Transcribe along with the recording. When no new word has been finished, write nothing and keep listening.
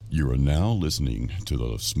You are now listening to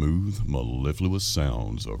the smooth, mellifluous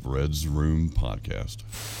sounds of Red's Room Podcast.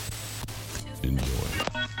 Enjoy.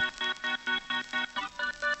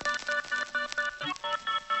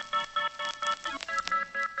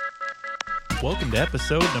 Welcome to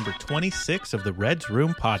episode number 26 of the Red's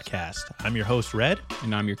Room Podcast. I'm your host, Red.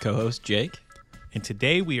 And I'm your co-host, Jake. And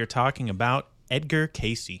today we are talking about Edgar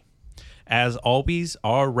Cayce. As always,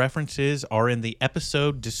 our references are in the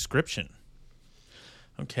episode description.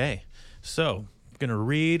 Okay, so I'm going to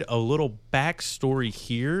read a little backstory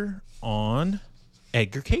here on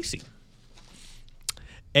Edgar Cayce.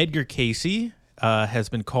 Edgar Cayce has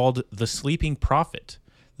been called the Sleeping Prophet,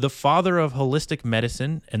 the father of holistic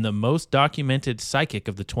medicine, and the most documented psychic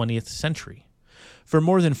of the 20th century. For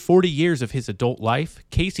more than 40 years of his adult life,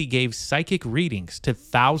 Cayce gave psychic readings to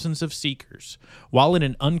thousands of seekers while in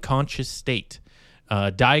an unconscious state,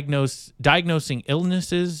 diagnosing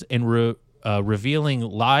illnesses and revealing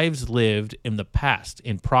lives lived in the past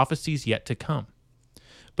and prophecies yet to come.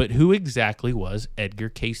 But who exactly was Edgar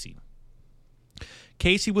Cayce?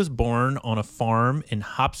 Cayce was born on a farm in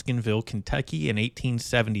Hopkinsville, Kentucky in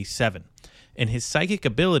 1877, and his psychic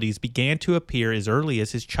abilities began to appear as early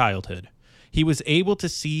as his childhood. He was able to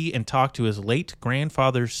see and talk to his late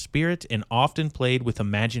grandfather's spirit and often played with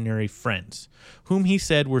imaginary friends, whom he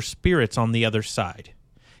said were spirits on the other side.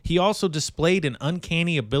 He also displayed an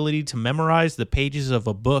uncanny ability to memorize the pages of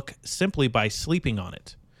a book simply by sleeping on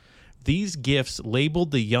it. These gifts labeled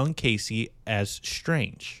the young Cayce as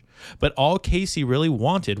strange, but all Cayce really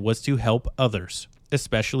wanted was to help others,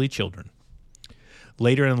 especially children.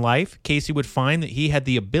 Later in life, Cayce would find that he had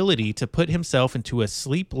the ability to put himself into a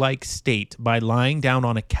sleep-like state by lying down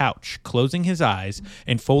on a couch, closing his eyes,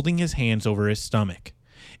 and folding his hands over his stomach.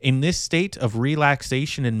 In this state of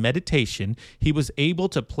relaxation and meditation, he was able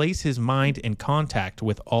to place his mind in contact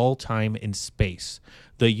with all time and space,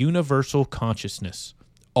 the universal consciousness,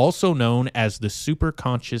 also known as the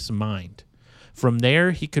superconscious mind. From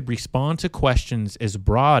there, he could respond to questions as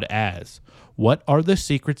broad as, what are the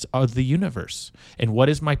secrets of the universe? And what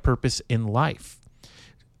is my purpose in life?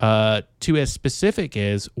 To as specific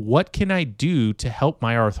as, what can I do to help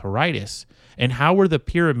my arthritis? And how were the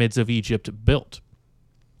pyramids of Egypt built?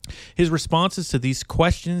 His responses to these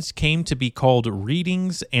questions came to be called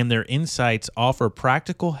readings, and their insights offer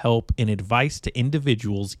practical help and advice to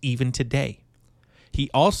individuals even today. He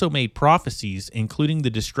also made prophecies, including the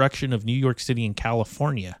destruction of New York City and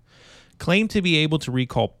California, claimed to be able to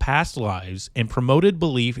recall past lives, and promoted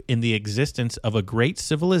belief in the existence of a great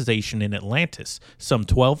civilization in Atlantis some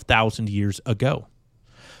 12,000 years ago.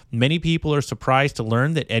 Many people are surprised to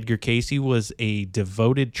learn that Edgar Cayce was a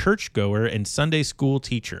devoted churchgoer and Sunday school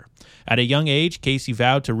teacher. At a young age, Cayce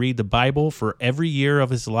vowed to read the Bible for every year of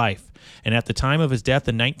his life, and at the time of his death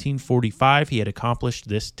in 1945, he had accomplished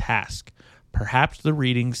this task. Perhaps the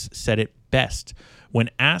readings said it best. When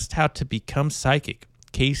asked how to become psychic,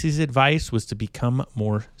 Cayce's advice was to become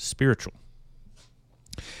more spiritual.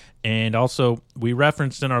 And also, we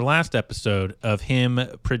referenced in our last episode of him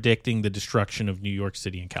predicting the destruction of New York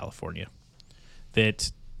City and California.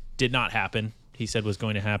 That did not happen. He said was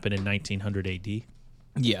going to happen in 1900 AD.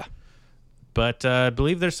 Yeah. But I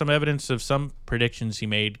believe there's some evidence of some predictions he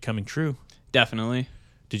made coming true. Definitely.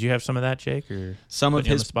 Did you have some of that, Jake? Or some of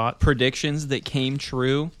his predictions that came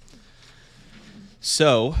true.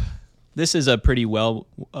 So, this is a pretty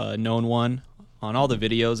well-known one. On all the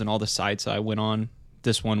videos and all the sites I went on,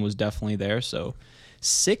 this one was definitely there. So,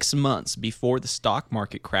 6 months before the stock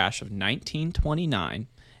market crash of 1929,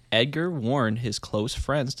 Edgar warned his close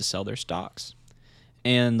friends to sell their stocks.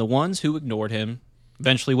 And the ones who ignored him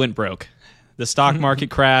eventually went broke. The stock market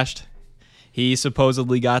crashed. He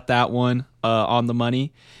supposedly got that one on the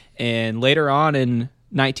money. And later on in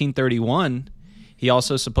 1931, he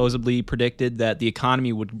also supposedly predicted that the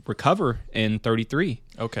economy would recover in 33.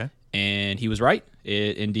 Okay. And he was right.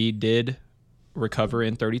 It indeed did recover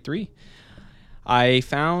in 33. I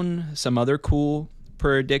found some other cool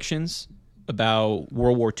predictions about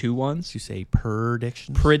World War II ones. Did you say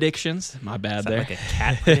predictions? Predictions. My bad there. Like a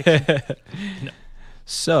cat prediction? No.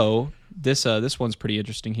 So this one's pretty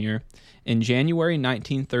interesting here. In January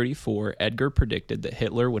 1934, Edgar predicted that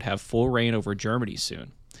Hitler would have full reign over Germany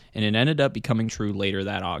soon, and it ended up becoming true later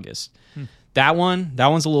that August. That one's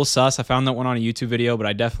a little sus. I found that one on a YouTube video, but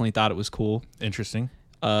I definitely thought it was cool. Interesting.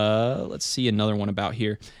 Let's see another one about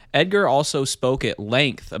here. Edgar also spoke at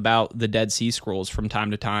length about the Dead Sea Scrolls from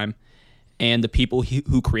time to time and the people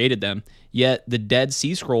who created them. Yet the Dead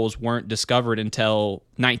Sea Scrolls weren't discovered until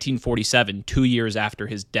 1947, 2 years after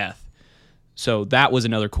his death. So that was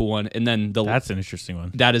another cool one. And then That's an interesting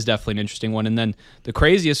one. that is definitely an interesting one. And then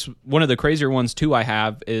one of the crazier ones too I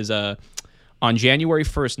have is on January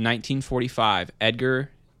 1st, 1945,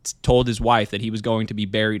 Edgar told his wife that he was going to be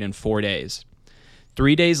buried in 4 days.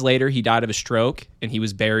 3 days later, he died of a stroke, and he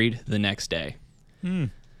was buried the next day.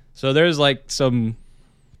 So there's like some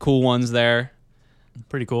cool ones there.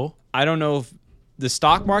 Pretty cool. I don't know if the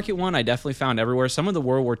stock market one I definitely found everywhere. Some of the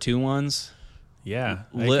World War II ones, Yeah,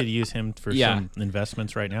 I could use him for some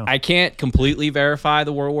investments right now. I can't completely verify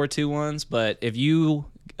the World War II ones, but if you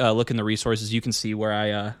look in the resources, you can see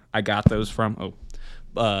where I got those from.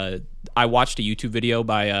 I watched a YouTube video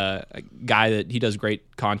by a guy that he does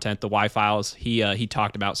great content, the Y Files. He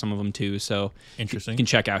talked about some of them too, so Interesting. You can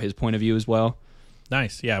check out his point of view as well.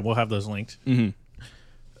 Nice. Yeah, we'll have those linked.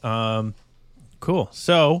 Mm-hmm. Cool.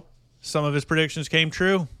 So some of his predictions came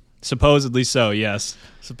true. Supposedly so, yes.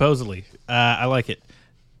 Supposedly. I like it.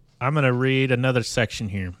 I'm going to read another section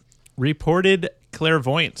here. Reported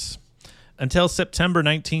clairvoyance. Until September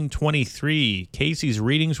 1923, Cayce's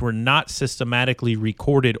readings were not systematically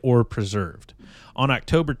recorded or preserved. On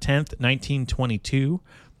October 10th, 1922,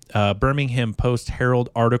 Birmingham Post-Herald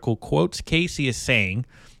article quotes Cayce as saying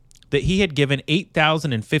that he had given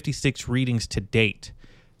 8,056 readings to date.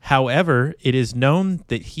 However, it is known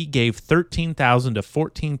that he gave 13,000 to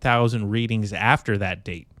 14,000 readings after that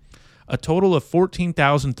date. A total of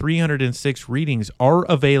 14,306 readings are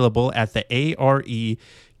available at the ARE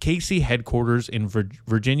Cayce headquarters in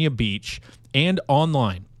Virginia Beach and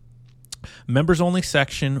online. Members only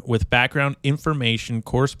section with background information,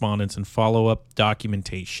 correspondence, and follow-up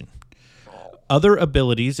documentation. Other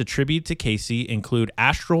abilities attributed to Cayce include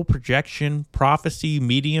astral projection, prophecy,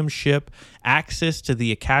 mediumship, access to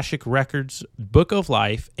the Akashic Records, Book of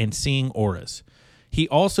Life, and seeing auras. He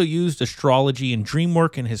also used astrology and dream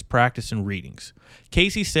work in his practice and readings.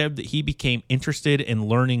 Cayce said that he became interested in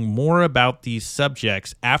learning more about these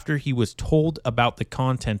subjects after he was told about the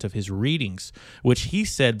content of his readings, which he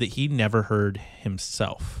said that he never heard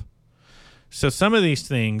himself. So some of these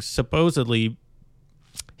things, supposedly,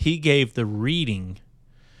 he gave the reading,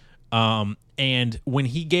 and when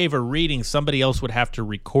he gave a reading, somebody else would have to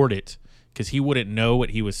record it because he wouldn't know what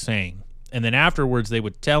he was saying. And then afterwards, they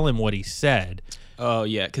would tell him what he said. Oh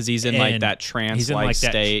yeah, because he's in like that trance-like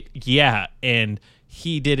state. Yeah, and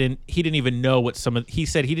he didn't even know what he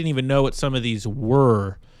said he didn't even know what some of these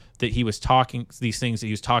were that he was talking, these things that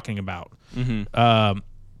he was talking about. Mm-hmm.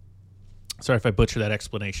 Sorry if I butchered that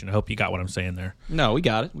explanation. I hope you got what I'm saying there. No, we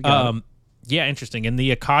got it. We got it. Yeah, interesting. And the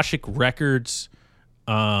Akashic Records,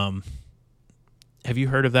 have you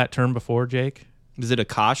heard of that term before, Jake? Is it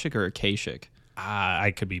Akashic or Akashic?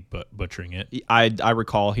 I could be butchering it. I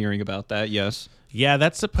recall hearing about that, yes. Yeah,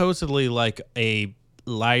 that's supposedly like a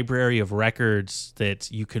library of records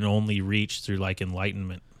that you can only reach through like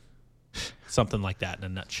enlightenment. Something like that in a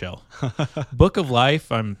nutshell. Book of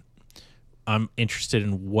Life, I'm interested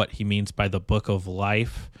in what he means by the Book of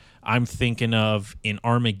Life. I'm thinking of in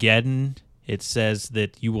Armageddon, it says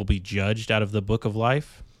that you will be judged out of the Book of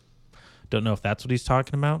Life. Don't know if that's what he's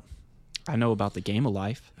talking about. I know about the Game of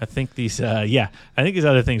Life. I think these, I think these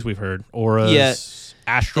other things we've heard. Auras,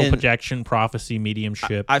 astral projection, prophecy,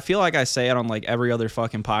 mediumship. I feel like I say it on like every other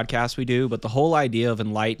fucking podcast we do, but the whole idea of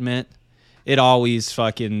enlightenment, it always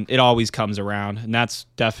comes around. And that's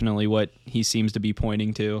definitely what he seems to be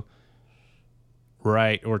pointing to.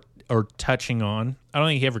 Right, or touching on. I don't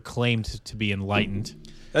think he ever claimed to be enlightened.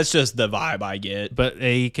 That's just the vibe I get. But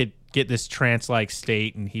he could get this trance-like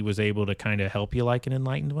state, and he was able to kind of help you like an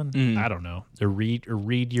enlightened one. I don't know. Or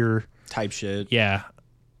read your type shit. Yeah,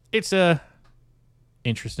 it's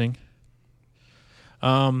interesting. You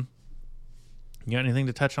got anything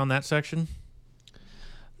to touch on that section?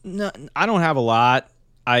 No, I don't have a lot.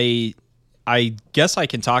 I guess I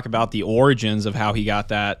can talk about the origins of how he got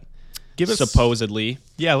that. Supposedly.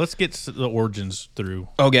 Yeah, let's get the origins through.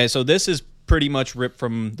 Okay, so this is pretty much ripped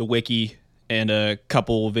from the wiki and a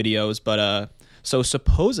couple videos, but so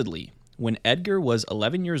supposedly when Edgar was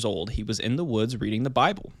 11 years old, he was in the woods reading the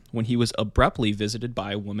Bible when he was abruptly visited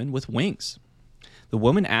by a woman with wings. The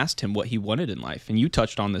woman asked him what he wanted in life, and you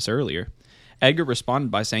touched on this earlier. Edgar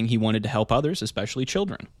responded by saying he wanted to help others, especially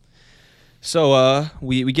children. So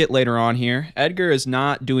we get later on here. Edgar is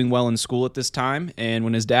not doing well in school at this time, and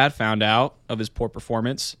when his dad found out of his poor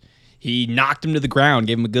performance, he knocked him to the ground,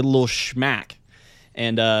 gave him a good little schmack.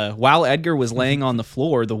 And while Edgar was laying on the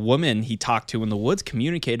floor, the woman he talked to in the woods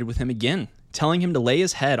communicated with him again, telling him to lay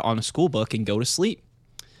his head on a school book and go to sleep.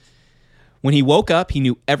 When he woke up, he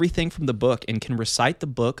knew everything from the book and can recite the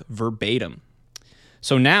book verbatim.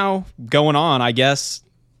 So now, going on, I guess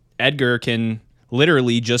Edgar can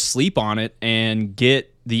literally just sleep on it and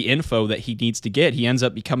get the info that he needs to get. He ends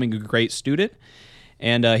up becoming a great student.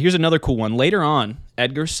 And here's another cool one. Later on,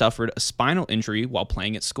 Edgar suffered a spinal injury while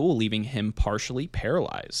playing at school, leaving him partially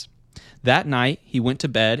paralyzed. That night, he went to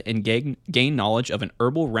bed and gained knowledge of an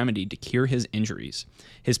herbal remedy to cure his injuries.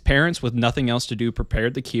 His parents, with nothing else to do,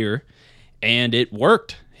 prepared the cure, and it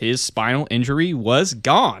worked. His spinal injury was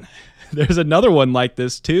gone. There's another one like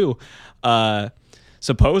this, too.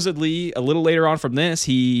 Supposedly, a little later on from this,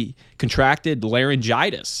 he contracted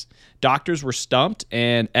laryngitis. Doctors were stumped,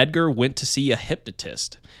 and Edgar went to see a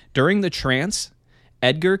hypnotist. During the trance,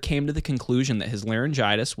 Edgar came to the conclusion that his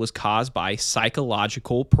laryngitis was caused by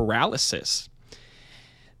psychological paralysis.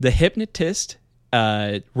 The hypnotist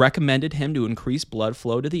recommended him to increase blood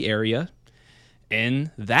flow to the area, and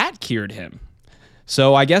that cured him.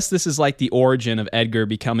 So I guess this is like the origin of Edgar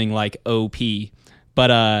becoming like OP.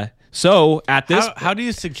 But so at this... How do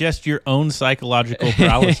you suggest your own psychological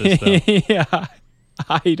paralysis, though? Yeah.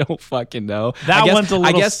 I don't fucking know. That one's a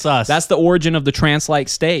little sus. That's the origin of the trance-like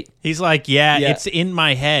state. He's like, yeah, it's in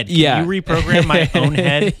my head. Can Yeah. you reprogram my own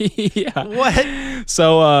head? Yeah. What?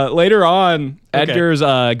 So later on, Edgar's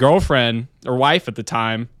girlfriend or wife at the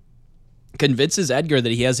time convinces Edgar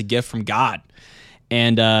that he has a gift from God.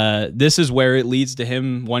 And this is where it leads to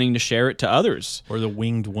him wanting to share it to others. Or the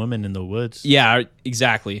winged woman in the woods. Yeah,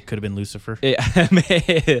 exactly. Could have been Lucifer. Or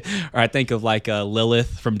I think of like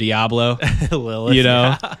Lilith from Diablo. Lilith, You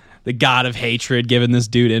know, the god of hatred giving this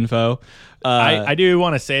dude info. I do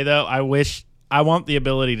want to say, though, I want the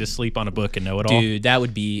ability to sleep on a book and know it all. Dude, that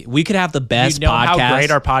would be... We could have the best You know podcast. how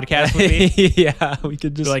great our podcast would be? Yeah, we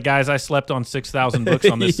could just... Be like, guys, I slept on 6,000 books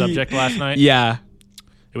on this subject last night. Yeah.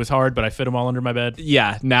 It was hard, but I fit them all under my bed.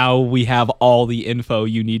 Yeah, now we have all the info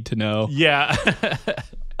you need to know. Yeah.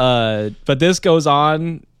 But this goes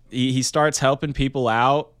on. He starts helping people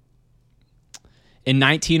out. In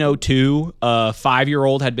 1902, a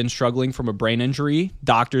 5-year-old had been struggling from a brain injury.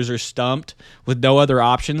 Doctors are stumped. With no other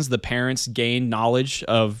options, the parents gained knowledge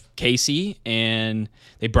of Cayce, and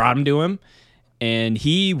they brought him to him. And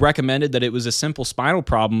he recommended that it was a simple spinal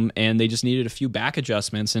problem, and they just needed a few back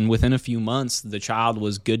adjustments. And within a few months, the child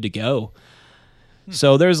was good to go.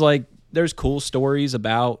 So there's cool stories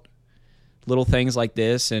about little things like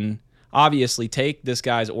this. And obviously, take this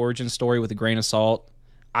guy's origin story with a grain of salt.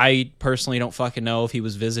 I personally don't fucking know if he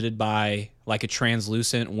was visited by like a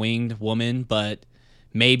translucent winged woman, but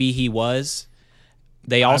maybe he was.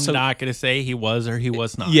 I'm not going to say he was or he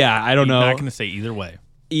was not. Yeah, I don't know. I'm not going to say either way.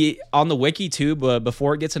 On the wiki too, but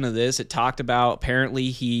before it gets into this, it talked about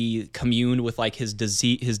apparently he communed with like his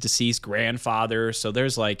deceased grandfather. So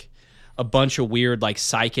there's like a bunch of weird like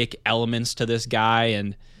psychic elements to this guy,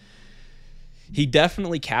 and he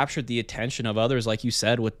definitely captured the attention of others. Like you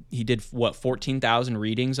said, he did 14,000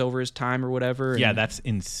 readings over his time or whatever. Yeah, and that's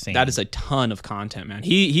insane. that is a ton of content, man.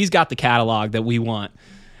 He's got the catalog that we want,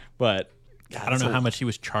 but God, I don't know how much he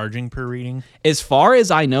was charging per reading. As far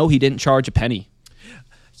as I know, he didn't charge a penny.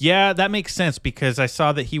 Yeah, that makes sense because I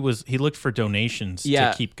saw that he looked for donations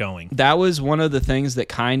to keep going. That was one of the things that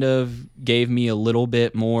kind of gave me a little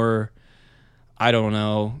bit more, I don't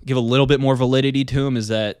know, give a little bit more validity to him, is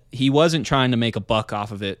that he wasn't trying to make a buck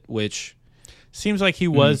off of it, which seems like he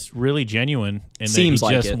was really genuine and that he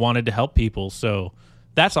just wanted to help people. So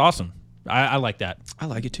that's awesome. I like that. I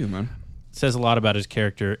like it too, man. It says a lot about his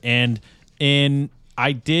character. And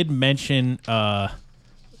I did mention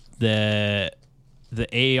the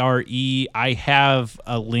ARE. I have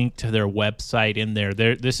a link to their website in there.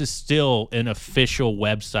 This is still an official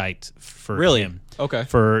website for him. Okay.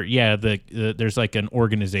 There's like an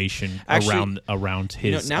organization around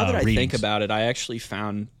his. Now that I readings. think about it, I actually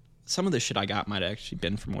found some of the shit I got might have actually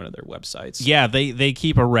been from one of their websites. Yeah, they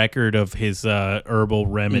keep a record of his herbal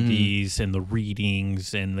remedies and the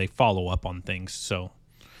readings, and they follow up on things. So,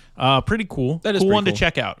 pretty cool. That is cool pretty one to cool.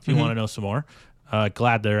 check out if you want to know some more.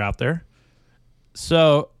 Glad they're out there.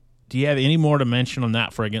 So, do you have any more to mention on that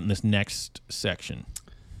before I get in this next section?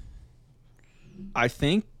 I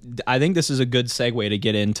think this is a good segue to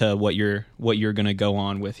get into what you're going to go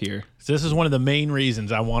on with here. So this is one of the main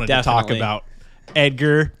reasons I wanted to talk about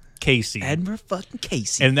Edgar Cayce. Edgar fucking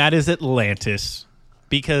Cayce. And that is Atlantis.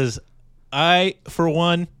 Because I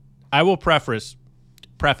will preface.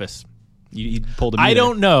 You pulled a I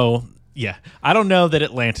don't know that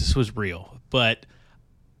Atlantis was real, but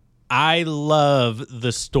I love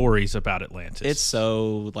the stories about Atlantis. It's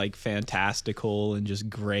so like fantastical and just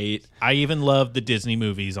great. I even love the Disney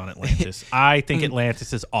movies on Atlantis. I think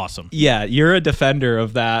Atlantis is awesome. Yeah, you're a defender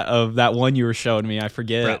of that one you were showing me. I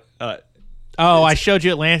forget. I showed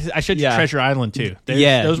you Atlantis. I showed you Treasure Island too.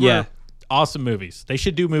 Those were awesome movies. They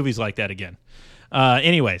should do movies like that again.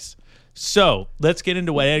 Anyways, so let's get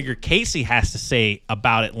into what Edgar Cayce has to say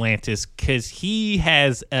about Atlantis, because he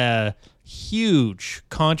has a huge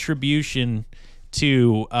contribution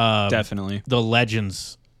to Definitely. the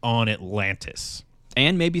legends on Atlantis.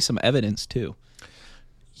 And maybe some evidence, too.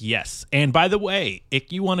 Yes. And by the way,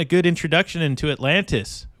 if you want a good introduction into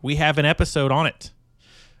Atlantis, we have an episode on it.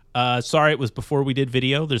 Sorry, it was before we did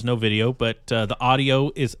video. There's no video, but the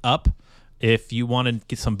audio is up if you want to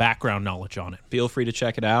get some background knowledge on it. Feel free to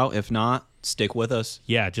check it out. If not, stick with us.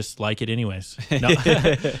 Yeah, just like it anyways. No.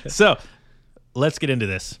 So let's get into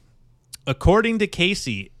this. According to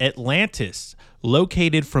Cayce, Atlantis,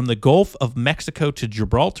 located from the Gulf of Mexico to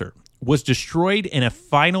Gibraltar, was destroyed in a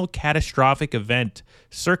final catastrophic event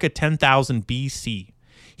circa 10,000 BC.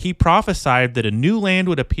 He prophesied that a new land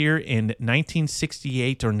would appear in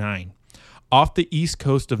 1968 or 9 off the east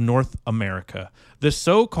coast of North America, the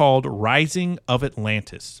so-called Rising of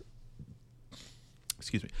Atlantis.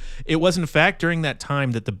 Excuse me. It was, in fact, during that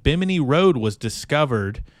time that the Bimini Road was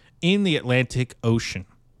discovered in the Atlantic Ocean.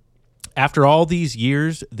 After all these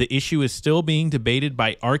years, the issue is still being debated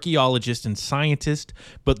by archaeologists and scientists,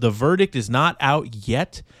 but the verdict is not out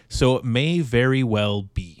yet, so it may very well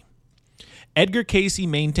be. Edgar Cayce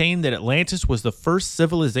maintained that Atlantis was the first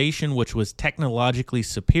civilization which was technologically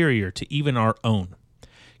superior to even our own.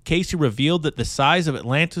 Cayce revealed that the size of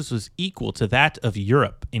Atlantis was equal to that of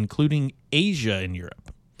Europe, including Asia and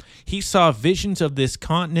Europe. He saw visions of this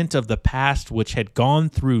continent of the past which had gone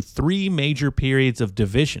through 3 major periods of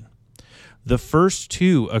division. The first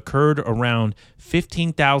 2 occurred around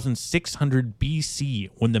 15,600 BC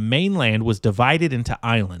when the mainland was divided into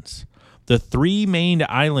islands. The 3 main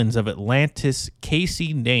islands of Atlantis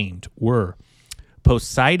Cayce named were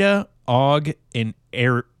Poseida, Og, and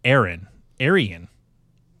Arian. Whoa,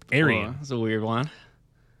 that's a weird one.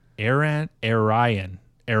 Arian. Orion?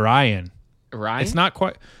 It's not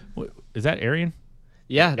quite. Is that Arian?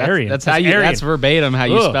 Yeah, Arian. that's how you. Arian. That's verbatim how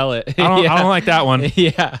you Ugh. spell it. I Yeah. don't like that one.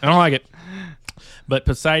 Yeah, I don't like it. But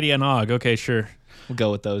Poseidon and Og, okay, sure. we'll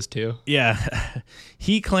go with those 2. Yeah.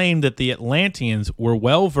 He claimed that the Atlanteans were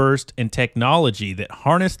well versed in technology that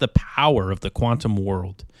harnessed the power of the quantum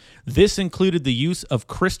world. This included the use of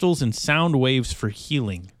crystals and sound waves for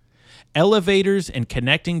healing, elevators and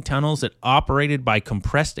connecting tunnels that operated by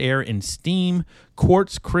compressed air and steam,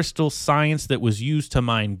 quartz crystal science that was used to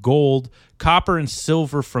mine gold, copper, and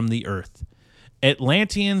silver from the earth.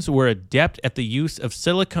 Atlanteans were adept at the use of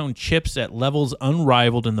silicone chips at levels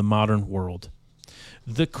unrivaled in the modern world.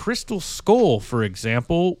 The crystal skull, for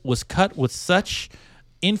example, was cut with such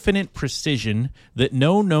infinite precision that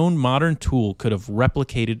no known modern tool could have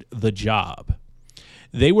replicated the job.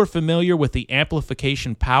 They were familiar with the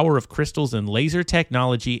amplification power of crystals and laser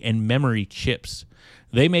technology and memory chips.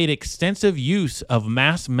 They made extensive use of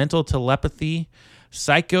mass mental telepathy,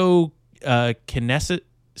 psychokinesis,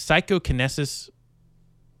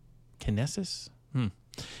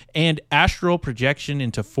 and astral projection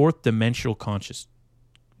into fourth dimensional consciousness.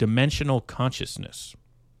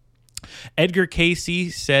 Edgar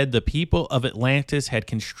Cayce said the people of Atlantis had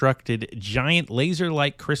constructed giant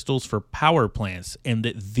laser-like crystals for power plants, and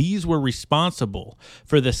that these were responsible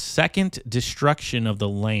for the second destruction of the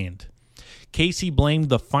land. Cayce blamed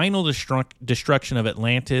the final destruction of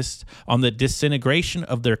Atlantis on the disintegration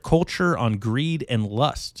of their culture on greed and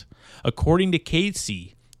lust. According to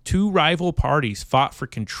Cayce, 2 rival parties fought for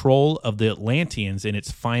control of the Atlanteans in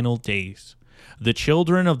its final days. The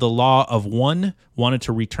children of the law of one wanted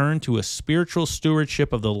to return to a spiritual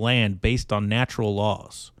stewardship of the land based on natural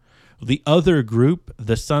laws. The other group,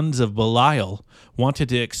 the sons of Belial, wanted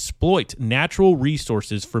to exploit natural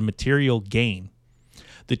resources for material gain.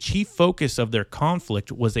 The chief focus of their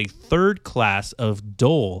conflict was a third class of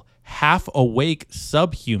dull, half-awake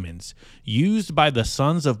subhumans used by the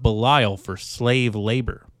sons of Belial for slave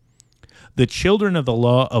labor. The children of the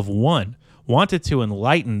law of one wanted to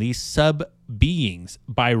enlighten these sub-beings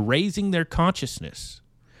by raising their consciousness.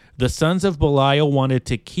 The sons of Belial wanted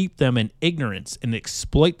to keep them in ignorance and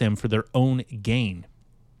exploit them for their own gain.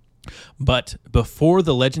 But before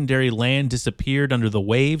the legendary land disappeared under the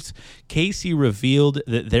waves, Cayce revealed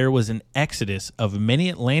that there was an exodus of many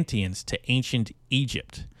Atlanteans to ancient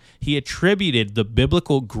Egypt. He attributed the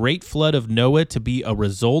biblical Great Flood of Noah to be a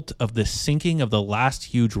result of the sinking of the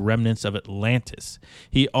last huge remnants of Atlantis.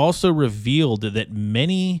 He also revealed that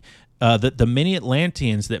the many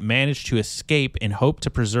Atlanteans that managed to escape and hoped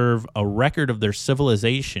to preserve a record of their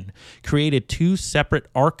civilization created 2 separate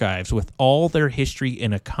archives with all their history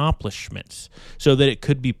and accomplishments so that it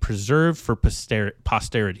could be preserved for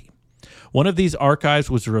posterity. One of these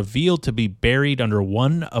archives was revealed to be buried under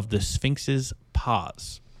one of the Sphinx's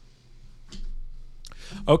paws.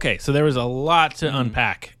 Okay, so there was a lot to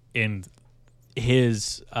unpack in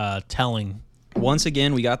his telling Once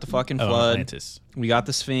again, we got the fucking of flood. Atlantis. We got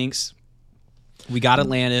the Sphinx. We got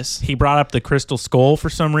Atlantis. He brought up the crystal skull for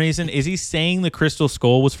some reason. Is he saying the crystal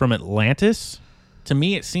skull was from Atlantis? To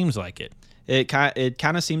me, it seems like it. It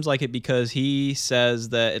kind of seems like it because he says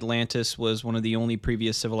that Atlantis was one of the only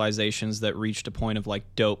previous civilizations that reached a point of like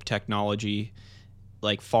dope technology,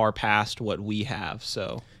 like far past what we have.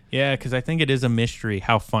 So Yeah, because I think it is a mystery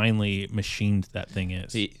how finely machined that thing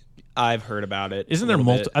is. I've heard about it. Isn't there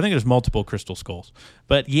multiple? I think there's multiple crystal skulls.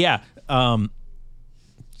 But yeah,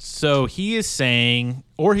 so he is saying,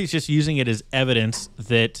 or he's just using it as evidence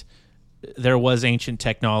that there was ancient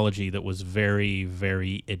technology that was very,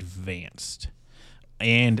 very advanced.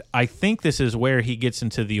 And I think this is where he gets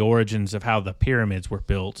into the origins of how the pyramids were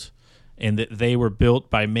built, and that they were built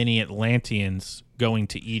by many Atlanteans going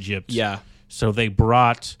to Egypt. Yeah. So they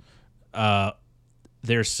brought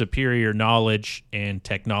their superior knowledge and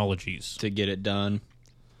technologies to get it done.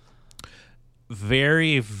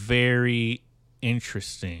 Very, very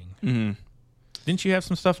interesting. Mm-hmm. Didn't you have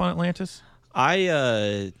some stuff on Atlantis?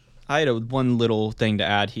 I had one little thing to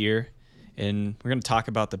add here, and we're going to talk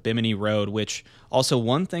about the Bimini Road, which also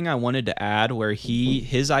one thing I wanted to add where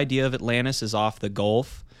his idea of Atlantis is off the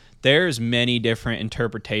Gulf. There's many different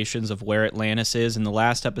interpretations of where Atlantis is. In the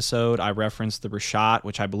last episode, I referenced the Rashat,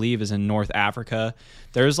 which I believe is in North Africa.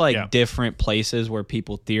 There's different places where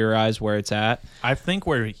people theorize where it's at. I think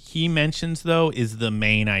where he mentions, though, is the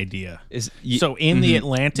main idea. So in mm-hmm. the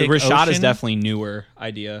Atlantic the Rashat Ocean, is definitely newer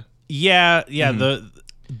idea. Yeah. Mm-hmm.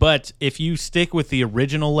 But if you stick with the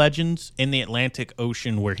original legends, in the Atlantic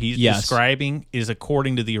Ocean where he's describing is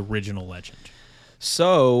according to the original legend.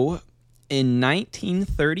 So in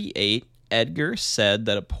 1938, Edgar said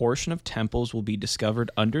that a portion of temples will be discovered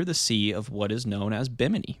under the sea of what is known as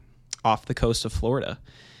Bimini, off the coast of Florida,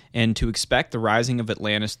 and to expect the rising of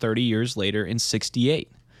Atlantis 30 years later in 68.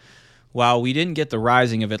 While we didn't get the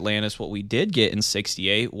rising of Atlantis, what we did get in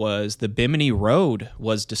 68 was the Bimini Road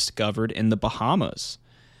was discovered in the Bahamas.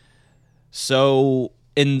 So,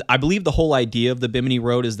 I believe the whole idea of the Bimini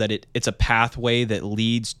Road is that it's a pathway that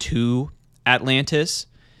leads to Atlantis.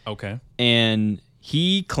 Okay. And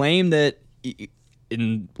he claimed that,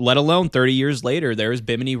 let alone 30 years later, there's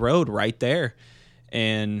Bimini Road right there.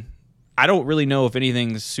 And I don't really know if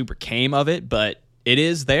anything super came of it, but it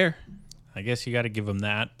is there. I guess you got to give him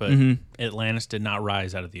that, but Atlantis did not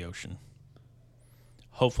rise out of the ocean.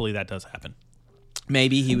 Hopefully that does happen.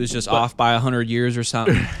 Maybe he was just off by 100 years or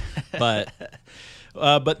something. But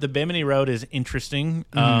the Bimini Road is interesting.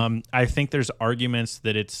 I think there's arguments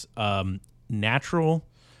that it's natural,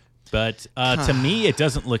 but to me, it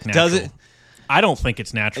doesn't look natural. Does it? I don't think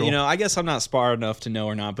it's natural. I guess I'm not smart enough to know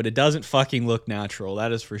or not, but it doesn't fucking look natural.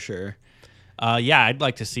 That is for sure. Yeah, I'd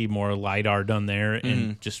like to see more LiDAR done there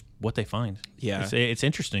and just what they find. Yeah. It's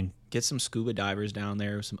interesting. Get some scuba divers down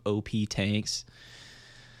there, some OP tanks.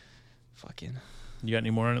 Fucking... You got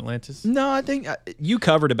any more on Atlantis? No, I think you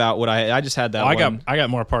covered about what I just had that one. I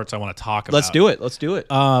got more parts I want to talk about. Let's do it.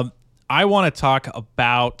 I want to talk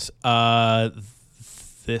about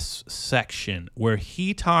this section where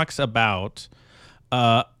he talks about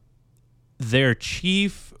their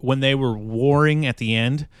chief, when they were warring at the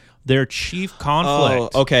end, their chief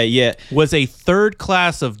conflict was a third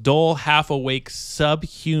class of dull, half-awake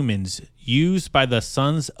subhumans used by the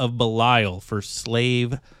sons of Belial for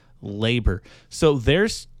slave labor. So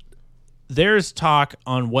there's talk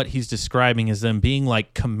on what he's describing as them being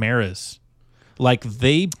like chimeras. Like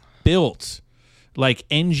they built, like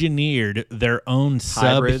engineered their own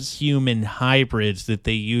subhuman hybrids that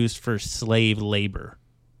they used for slave labor.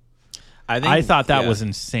 I thought that was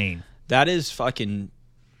insane. That is fucking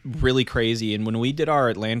really crazy. And when we did our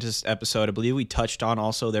Atlantis episode, I believe we touched on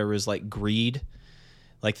also there was like greed.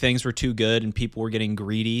 Like things were too good and people were getting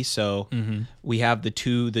greedy, so we have the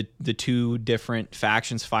two different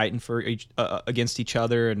factions fighting for against each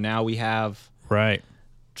other, and now we have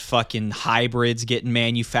fucking hybrids getting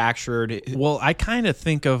manufactured. Well, I kind of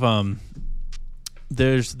think of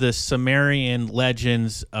there's the Sumerian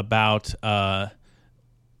legends about the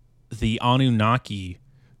Anunnaki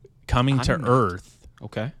coming to Earth.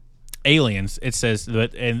 Okay. Aliens. It says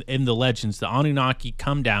that in the legends, the Anunnaki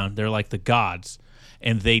come down. They're like the gods.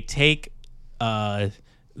 And they take the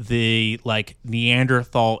like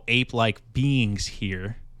Neanderthal ape-like beings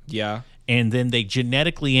here. Yeah. And then they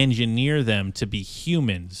genetically engineer them to be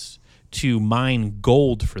humans to mine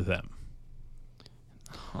gold for them.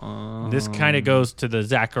 This kind of goes to the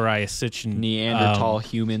Zechariah Sitchin Neanderthal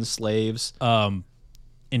human slaves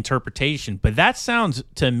interpretation. But that sounds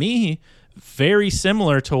to me very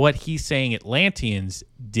similar to what he's saying Atlanteans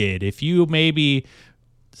did. If you maybe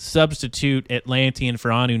substitute Atlantean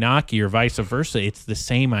for Anunnaki or vice versa, it's the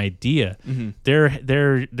same idea.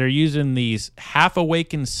 They're using these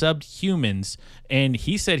half-awakened subhumans, and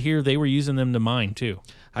he said here they were using them to mine too.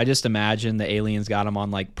 I just imagine the aliens got him on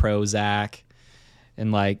like Prozac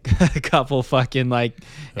and like a couple fucking like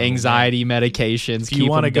anxiety medications. If you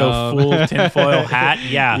want to go full tinfoil hat,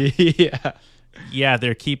 yeah,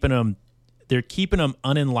 they're keeping them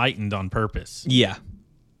unenlightened on purpose. Yeah.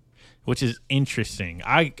 Which is interesting.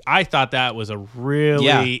 I thought that was a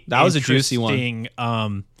really that was a juicy one.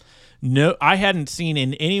 No, I hadn't seen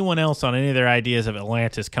in anyone else on any of their ideas of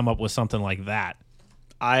Atlantis come up with something like that.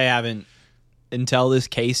 I haven't until this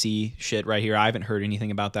Cayce shit right here. I haven't heard anything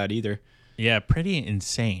about that either. Yeah, pretty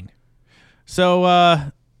insane. So,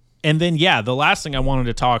 and then the last thing I wanted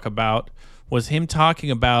to talk about was him talking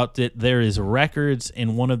about that there is records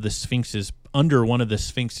in one of the Sphinx's under one of the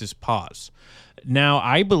Sphinx's paws. Now,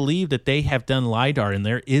 I believe that they have done LiDAR, and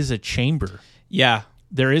there is a chamber. Yeah.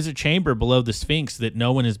 There is a chamber below the Sphinx that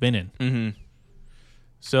no one has been in. Mm-hmm.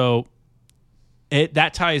 So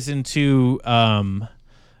that ties into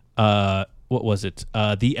what was it?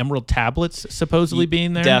 The Emerald Tablets supposedly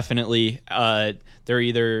being there? Definitely.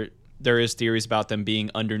 There is theories about them being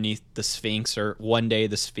underneath the Sphinx, or one day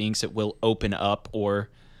the Sphinx it will open up, or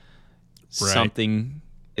something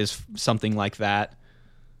like that.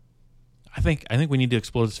 I think we need to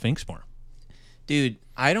explore the Sphinx more. Dude,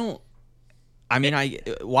 why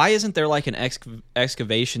isn't there like an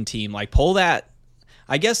excavation team? Like, pull that.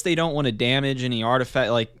 I guess they don't want to damage any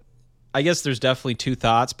artifact. Like, I guess there's definitely two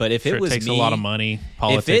thoughts, but if it was takes me, a lot of money,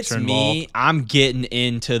 politics if it's are involved. me, I'm getting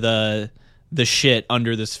into the shit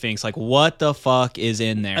under the Sphinx. Like, what the fuck is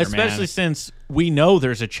in there, Especially man? since we know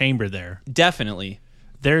there's a chamber there. Definitely.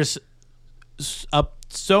 There's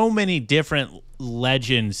so many different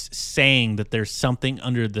legends saying that there's something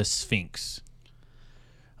under the Sphinx.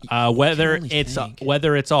 Whether it's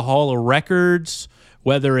a hall of records,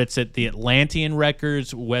 whether it's at the Atlantean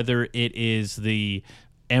records, whether it is the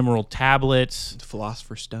Emerald Tablets, the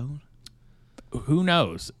Philosopher's Stone. Who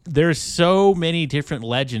knows? There's so many different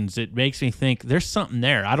legends. It makes me think there's something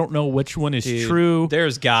there. I don't know which one is true.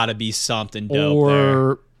 There's got to be something dope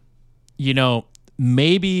there.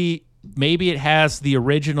 Maybe it has the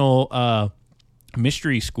original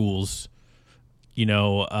mystery schools,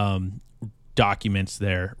 documents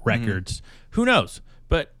there, records. Mm-hmm. Who knows?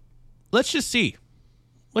 But let's just see.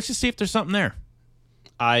 Let's just see if there's something there.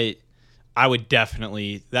 I would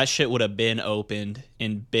definitely. That shit would have been opened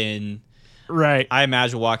and been right. I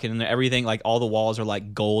imagine walking in there, everything like all the walls are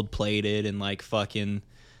like gold plated and like fucking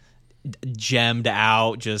gemmed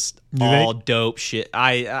out, just all dope shit.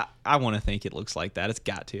 I want to think it looks like that. It's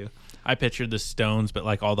got to. I pictured the stones, but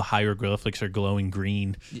like all the hieroglyphics are glowing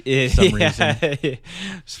green for some reason.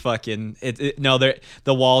 It's fucking the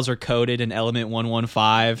walls are coated in element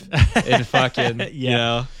 115 and fucking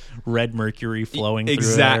red mercury flowing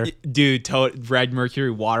through there. Dude, red mercury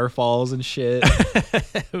waterfalls and shit.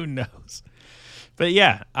 Who knows? But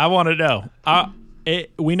yeah, I want to know.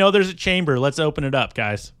 We know there's a chamber. Let's open it up,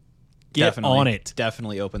 guys. Get on it.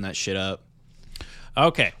 Definitely open that shit up.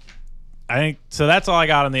 Okay. I think so. That's all I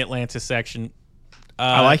got on the Atlantis section.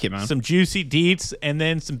 I like it, man. Some juicy deets and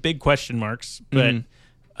then some big question marks, but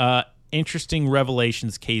interesting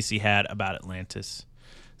revelations Cayce had about Atlantis.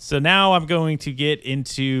 So now I'm going to get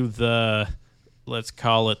into the, let's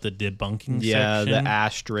call it the debunking section. Yeah, the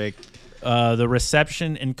asterisk. The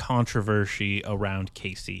reception and controversy around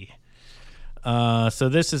Cayce. So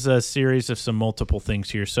this is a series of some multiple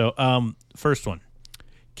things here. So first one.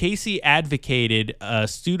 Cayce advocated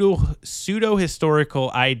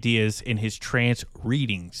pseudo-historical ideas in his trance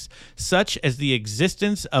readings, such as the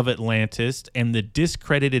existence of Atlantis and the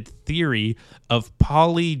discredited theory of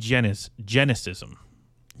polygenism.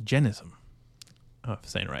 Oh, I'm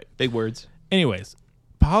saying it right. Big words. Anyways,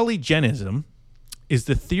 polygenism is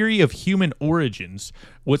the theory of human origins,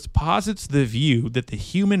 which posits the view that the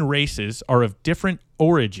human races are of different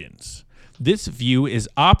origins. This view is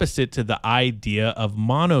opposite to the idea of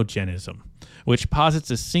monogenism, which posits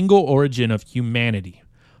a single origin of humanity.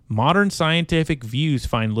 Modern scientific views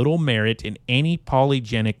find little merit in any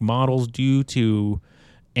polygenic models due to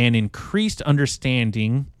an increased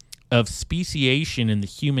understanding of speciation in the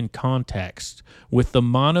human context, with the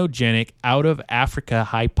monogenic out-of-Africa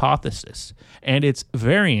hypothesis and its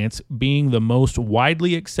variants being the most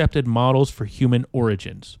widely accepted models for human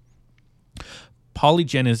origins.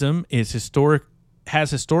 Polygenism is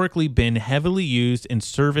has historically been heavily used in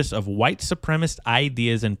service of white supremacist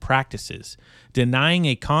ideas and practices, denying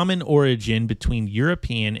a common origin between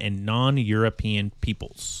European and non-European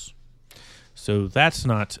peoples. So that's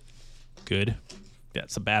not good.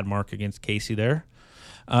 That's a bad mark against Cayce there.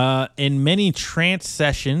 In many trance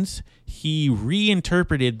sessions, he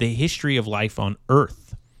reinterpreted the history of life on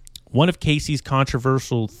Earth. One of Cayce's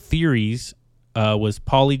controversial theories was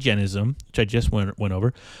polygenism, which I just went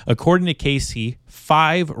over. According to Cayce,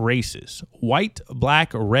 5 races, white,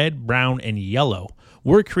 black, red, brown, and yellow,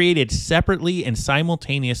 were created separately and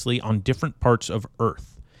simultaneously on different parts of Earth.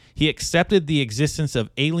 He accepted the existence of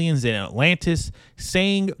aliens in Atlantis,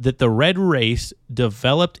 saying that the red race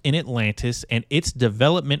developed in Atlantis and its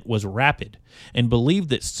development was rapid, and believed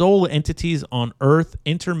that soul entities on Earth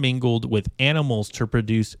intermingled with animals to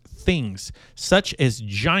produce things, such as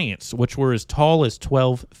giants, which were as tall as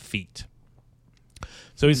 12 feet.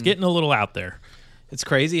 So he's getting a little out there. It's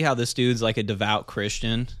crazy how this dude's like a devout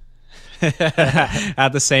Christian at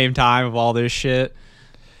the same time of all this shit.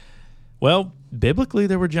 Well, biblically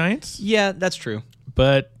there were giants, Yeah, that's true.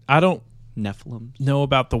 but I don't Nephilim. know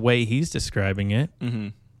about the way he's describing it. Mm-hmm.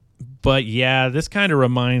 But yeah, this kind of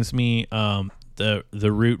reminds me the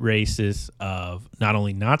root races of not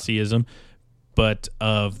only Nazism, but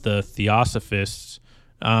of the Theosophists.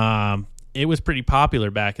 It was pretty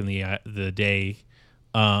popular back in the day.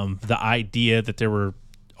 The idea that there were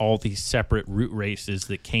all these separate root races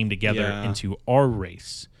that came together into our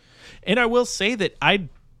race. And I will say that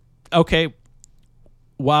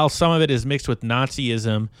while some of it is mixed with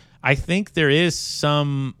Nazism, I think there is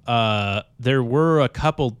some, there were a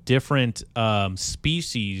couple different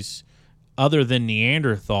species other than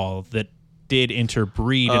Neanderthal that did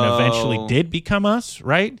interbreed and eventually did become us,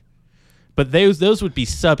 right? But those would be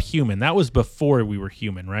subhuman. That was before we were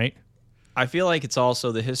human, right? I feel like it's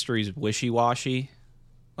also the history's wishy-washy.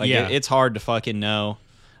 Like it's hard to fucking know.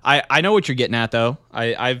 I know what you're getting at though.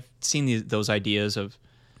 I've seen those ideas of.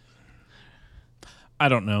 I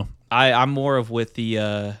don't know. I'm more of with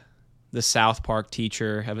the South Park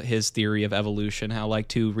teacher, his theory of evolution, how like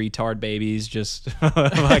 2 retard babies just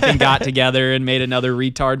fucking got together and made another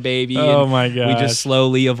retard baby. Oh and my god! We just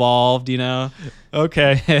slowly evolved, you know.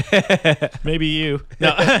 Okay, maybe you.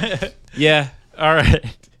 No. Yeah. All right.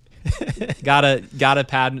 gotta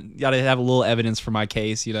have a little evidence for my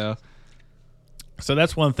case, you know. So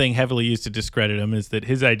that's one thing heavily used to discredit him, is that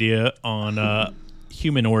his idea on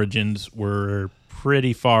human origins were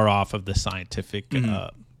pretty far off of the scientific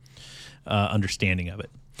understanding of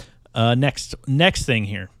it. Next thing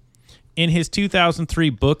here. In his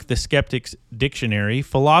 2003 book, The Skeptic's Dictionary,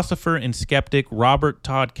 philosopher and skeptic Robert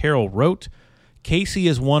Todd Carroll wrote, Cayce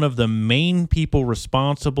is one of the main people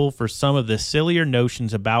responsible for some of the sillier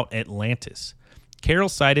notions about Atlantis. Carroll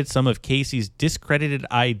cited some of Cayce's discredited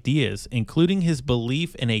ideas, including his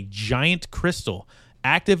belief in a giant crystal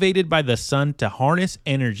activated by the sun to harness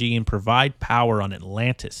energy and provide power on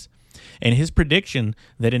Atlantis, and his prediction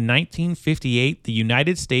that in 1958 the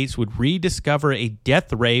United States would rediscover a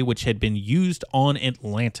death ray which had been used on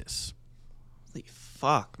Atlantis. Holy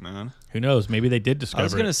fuck, man. Who knows? Maybe they did discover it. I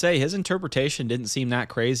was going to say, his interpretation didn't seem that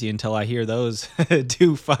crazy until I hear those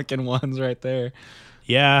 2 fucking ones right there.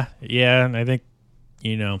 Yeah, and I think,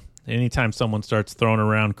 anytime someone starts throwing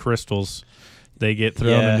around crystals, they get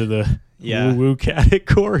thrown into the woo-woo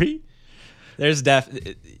category. There's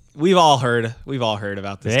we've all heard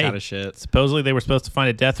about this kind of shit. Supposedly they were supposed to find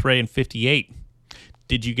a death ray in 58.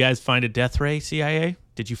 Did you guys find a death ray, CIA?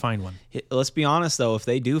 Did you find one? Let's be honest though, if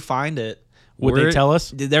they do find it, would they tell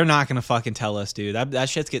us? They're not going to fucking tell us, dude. That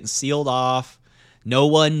shit's getting sealed off. No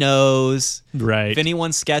one knows. Right. If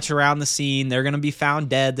anyone sketch around the scene, they're going to be found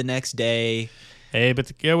dead the next day. Hey, but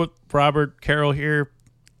to go with Robert Carroll here,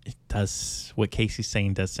 what Cayce's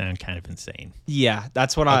saying does sound kind of insane. Yeah,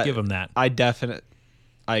 that's what I'll give him that. I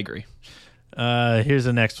agree. Here's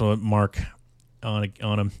the next one, Mark, on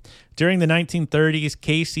him. During the 1930s,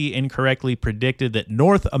 Cayce incorrectly predicted that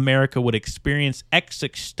North America would experience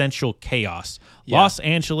existential chaos. Yeah. Los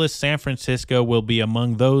Angeles, San Francisco will be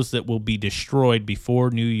among those that will be destroyed before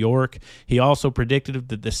New York. He also predicted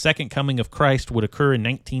that the second coming of Christ would occur in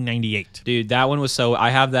 1998. Dude, that one was so... I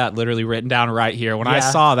have that literally written down right here. When I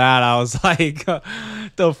saw that, I was like,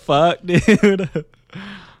 the fuck, dude?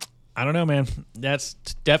 I don't know, man. That's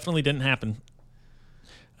definitely didn't happen.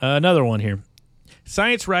 Another one here.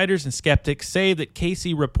 Science writers and skeptics say that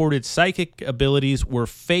Cayce reported psychic abilities were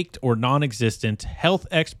faked or non-existent. Health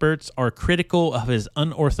experts are critical of his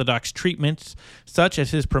unorthodox treatments, such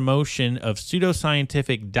as his promotion of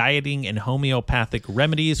pseudoscientific dieting and homeopathic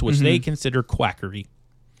remedies, which they consider quackery.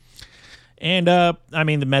 And, I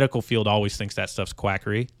mean, the medical field always thinks that stuff's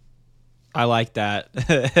quackery. I like that.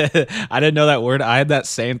 I didn't know that word. I had that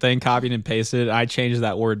same thing copied and pasted. I changed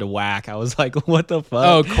that word to whack. I was like, what the fuck?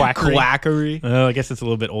 Oh, quackery. Quackery. Oh, I guess it's a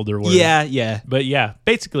little bit older word. Yeah. But yeah,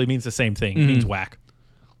 basically means the same thing. It means whack.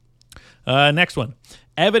 Next one.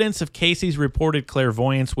 Evidence of Cayce's reported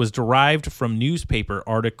clairvoyance was derived from newspaper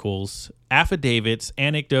articles, affidavits,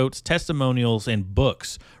 anecdotes, testimonials, and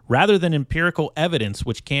books, rather than empirical evidence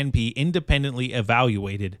which can be independently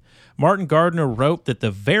evaluated. Martin Gardner wrote that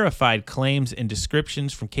the verified claims and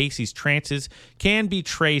descriptions from Cayce's trances can be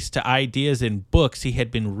traced to ideas in books he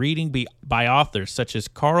had been reading by authors such as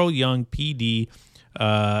Carl Jung,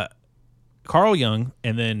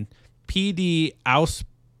 and then P.D.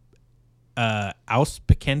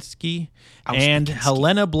 Auspikensky, and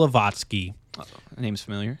Helena Blavatsky. The name's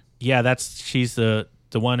familiar. Yeah, she's the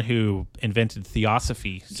one who invented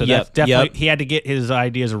theosophy. So Yep, that's definitely yep. he had to get his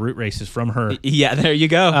ideas of root races from her. Yeah, there you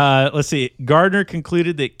go. Let's see. Gardner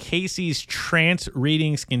concluded that Cayce's trance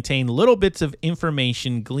readings contain little bits of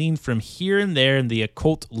information gleaned from here and there in the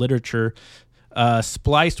occult literature,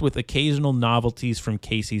 spliced with occasional novelties from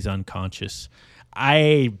Cayce's unconscious.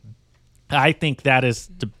 I think that is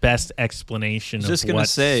the best explanation of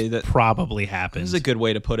what's probably happened. This is a good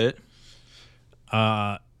way to put it.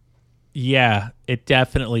 Yeah, it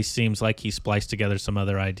definitely seems like he spliced together some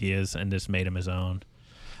other ideas and just made them his own,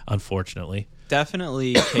 unfortunately.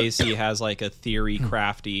 Definitely Cayce has like a theory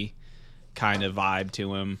crafty kind of vibe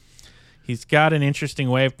to him. He's got an interesting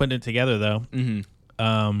way of putting it together, though.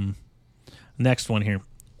 Mm-hmm. Next one here.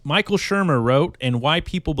 Michael Shermer wrote, "And Why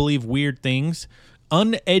People Believe Weird Things."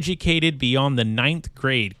 Uneducated beyond the 9th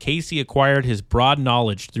grade, Cayce acquired his broad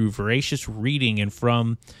knowledge through voracious reading, and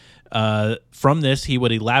from this he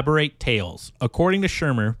would elaborate tales. According to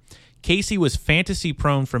Shermer, Cayce was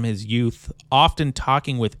fantasy-prone from his youth, often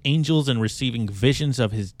talking with angels and receiving visions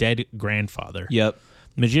of his dead grandfather. Yep.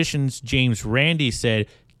 Magicians James Randi said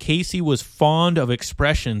Cayce was fond of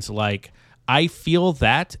expressions like, "I feel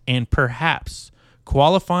that," and "perhaps,"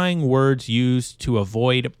 qualifying words used to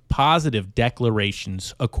avoid positive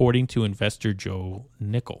declarations, according to investor Joe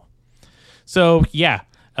Nickel. So, yeah,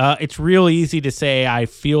 it's real easy to say, "I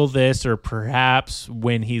feel this," or "perhaps,"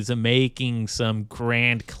 when he's making some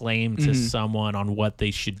grand claim to someone on what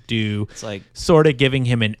they should do. It's like sort of giving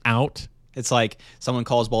him an out. It's like someone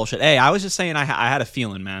calls bullshit. Hey, I was just saying I had a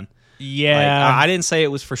feeling, man. Yeah. Like, I didn't say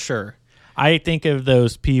it was for sure. I think of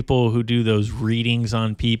those people who do those readings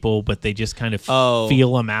on people, but they just kind of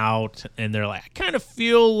feel them out, and they're like, "I kind of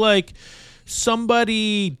feel like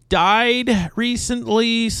somebody died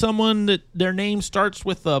recently, someone that their name starts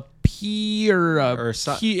with a P or a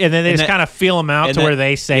Q," and then they just kind of feel them out to where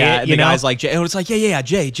they say it. And the guy's like, Jay. And it's like, yeah,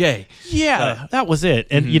 Jay. Yeah, that was it.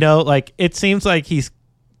 And, like, it seems like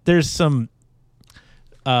there's some,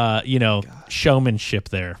 showmanship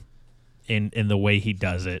there in the way he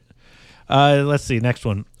does it. Let's see, next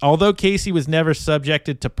one. Although Cayce was never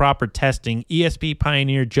subjected to proper testing, ESP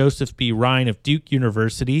pioneer Joseph B. Rhine of Duke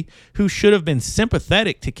University, who should have been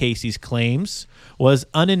sympathetic to Cayce's claims, was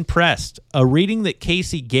unimpressed. A reading that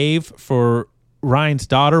Cayce gave for Rhine's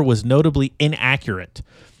daughter was notably inaccurate.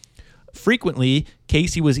 Frequently,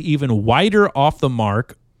 Cayce was even wider off the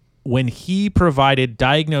mark when he provided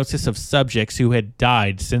diagnosis of subjects who had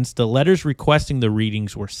died, since the letters requesting the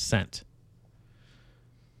readings were sent.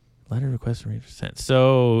 Letter request sent.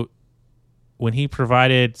 So when he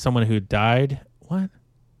provided someone who died, what?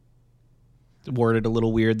 Worded a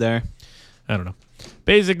little weird there. I don't know.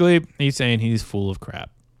 Basically, he's saying he's full of crap.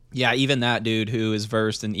 Yeah, even that dude who is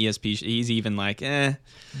versed in ESP, he's even like, Yeah.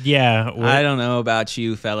 I don't know about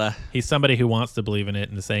you, fella. He's somebody who wants to believe in it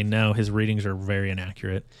and to say, no, his readings are very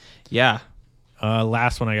inaccurate. Yeah.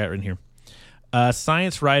 Last one I got written here.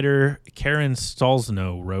 Science writer Karen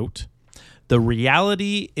Stolzno wrote, "The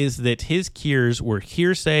reality is that his cures were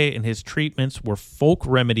hearsay and his treatments were folk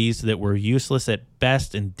remedies that were useless at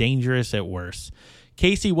best and dangerous at worst.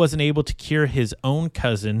 Cayce wasn't able to cure his own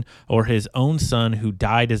cousin or his own son who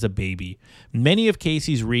died as a baby. Many of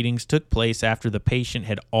Cayce's readings took place after the patient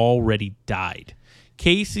had already died.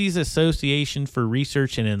 Cayce's Association for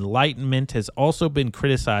Research and Enlightenment has also been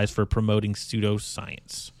criticized for promoting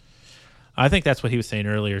pseudoscience." I think that's what he was saying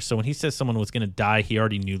earlier. So when he says someone was going to die, he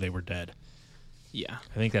already knew they were dead. Yeah.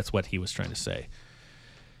 I think that's what he was trying to say.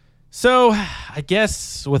 So I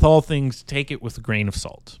guess with all things, take it with a grain of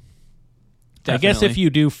salt. Definitely. I guess if you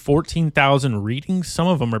do 14,000 readings, some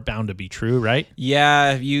of them are bound to be true, right?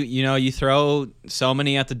 Yeah, you throw so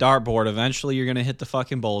many at the dartboard, eventually you're going to hit the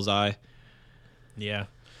fucking bullseye. Yeah.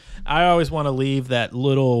 I always want to leave that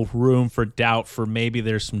little room for doubt for maybe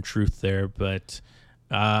there's some truth there, but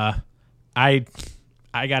I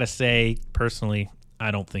gotta say, personally,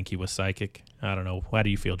 I don't think he was psychic. I don't know. How do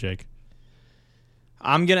you feel, Jake?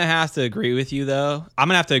 I'm gonna have to agree with you, though. I'm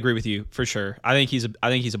gonna have to agree with you for sure. I think he's a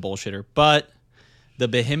bullshitter. But the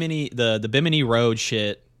Bimini Road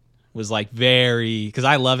shit was like very, because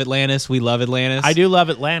I love Atlantis. We love Atlantis. I do love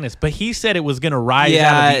Atlantis, but he said it was going to rise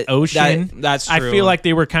out of the ocean. That's true. I feel like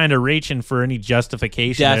they were kind of reaching for any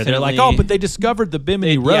justification there. They're like, Definitely. oh, but they discovered the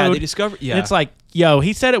Bimini Road. Yeah, they discovered. Yeah, And it's like, yo,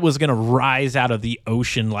 he said it was going to rise out of the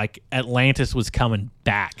ocean, like Atlantis was coming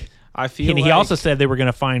back. I feel. And he also said they were going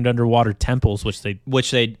to find underwater temples, which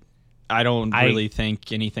they. I don't really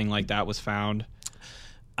think anything like that was found.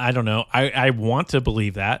 I don't know. I want to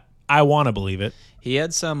believe that. I want to believe it. He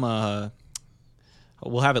had some.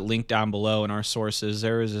 We'll have it linked down below in our sources.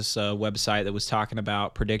 There was this website that was talking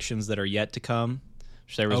about predictions that are yet to come.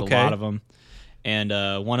 Which there was a lot of them, and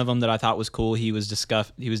one of them that I thought was cool. He was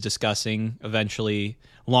discussing eventually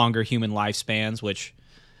longer human lifespans, which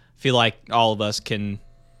I feel like all of us can.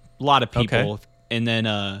 A lot of people, and then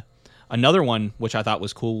another one which I thought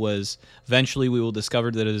was cool was eventually we will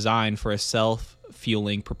discover the design for a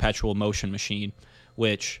self-fueling perpetual motion machine,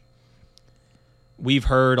 which. We've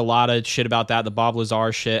heard a lot of shit about that, the Bob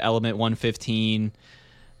Lazar shit, Element 115.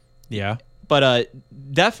 Yeah. But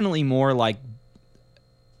definitely more like,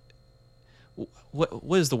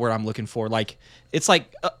 what is the word I'm looking for? Like, it's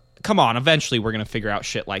like, come on, eventually we're going to figure out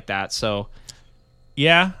shit like that. So,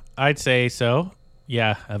 yeah, I'd say so.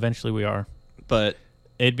 Yeah, eventually we are. But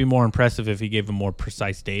it'd be more impressive if he gave him more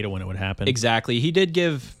precise data when it would happen. Exactly. He did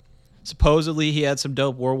give, supposedly he had some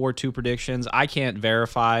dope World War II predictions. I can't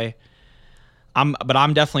verify. But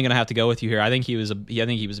I'm definitely gonna have to go with you here. I think he was a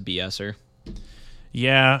BSer.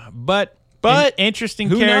 Yeah, but an interesting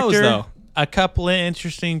who character. Knows, though? A couple of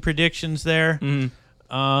interesting predictions there.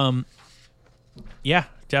 Mm-hmm. Yeah,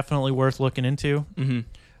 definitely worth looking into. Mm-hmm.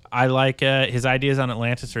 I like his ideas on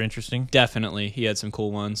Atlantis are interesting. Definitely, he had some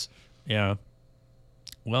cool ones. Yeah.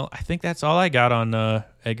 Well, I think that's all I got on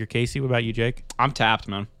Edgar Cayce. What about you, Jake? I'm tapped,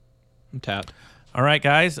 man. I'm tapped. All right,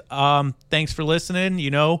 guys. Thanks for listening.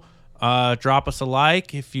 Drop us a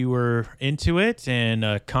like if you were into it,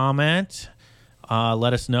 and comment.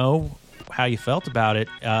 Let us know how you felt about it.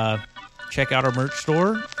 Check out our merch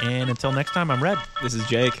store, and until next time, I'm Red. This is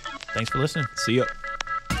Jake. Thanks for listening. See ya.